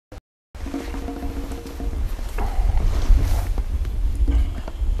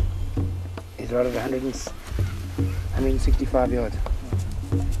He's right at 165 yards.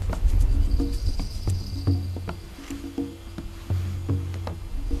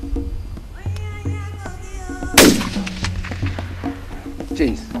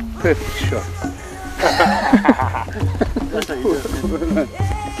 Jeez, perfect shot. That's how you do it.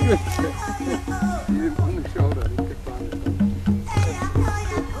 On the shoulder, he could find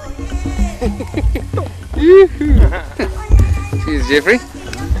it. Cheers, Jeffrey.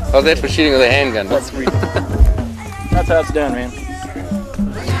 How's that for shooting with a handgun? That's sweet. That's how it's done, man.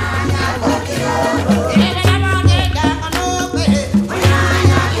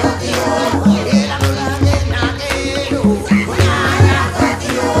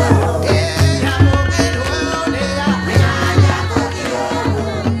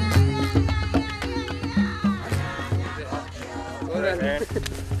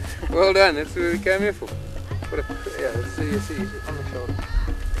 Well done, that's what we came here for. What a, yeah, let's see, on the shoulder.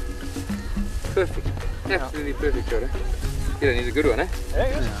 Perfect, absolutely perfect shot, eh? Yeah, he's a good one, eh? Yeah,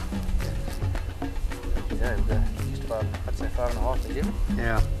 he is. Yeah, just about, I'd say 5.5 to give it.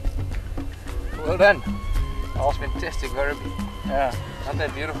 Yeah. Well done. Awesome. Fantastic Oribi. Yeah. Aren't they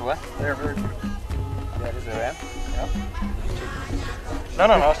beautiful, eh? They're very beautiful. That is a ram. Yeah. No,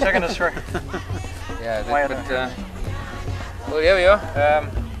 I was checking this for. Yeah, that, but, well, here we are.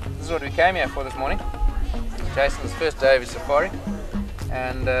 This is what we came here for this morning. Jason's first day of his safari,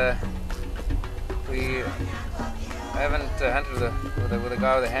 and we haven't hunted with a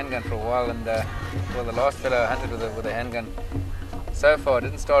guy with a handgun for a while, and well, the last fellow hunted with a handgun so far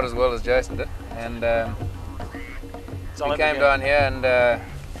didn't start as well as Jason did, and we came down here and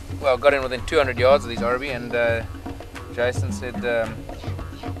well, got in within 200 yards of these Oribi, and Jason said,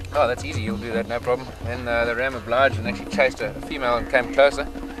 oh, that's easy, you'll do that, no problem. Then the ram obliged and actually chased a female and came closer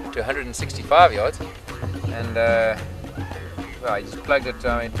to 165 yards, and well, he just plugged it.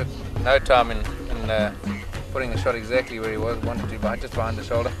 It took no time in putting the shot exactly where he wanted to, just behind the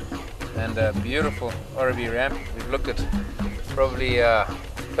shoulder. And beautiful Oribi ram. We've looked at probably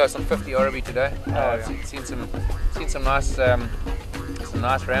close on 50 Oribi today. Seen some nice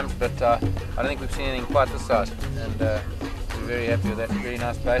rams, but I don't think we've seen anything quite this size. And we're very happy with that. Very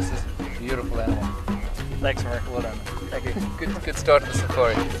nice places, beautiful animal. Thanks, Mark. Well done. Thank you. Good start to the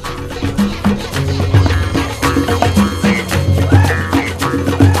safari.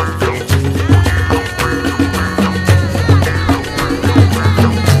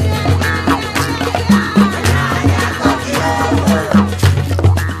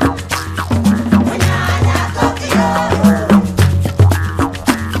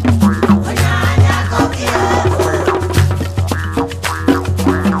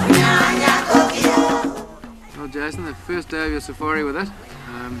 Jason, the first day of your safari with it.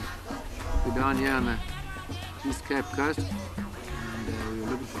 We're down here on the East Cape coast, and we were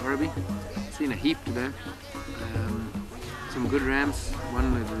looking for Oribi. Seen a heap today. Some good rams.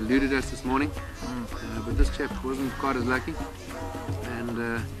 One that eluded us this morning, but this chap wasn't quite as lucky,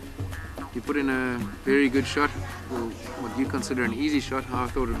 and he put in a very good shot. Well, what you consider an easy shot. I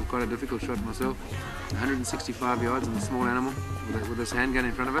thought it was quite a difficult shot myself. 165 yards on a small animal with this handgun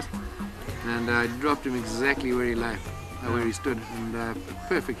in front of us. And I dropped him exactly where he lay, where he stood, and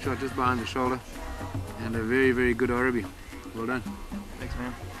perfect shot just behind the shoulder, and a very, very good Oribi. Well done. Thanks,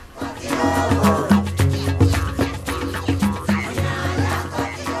 man.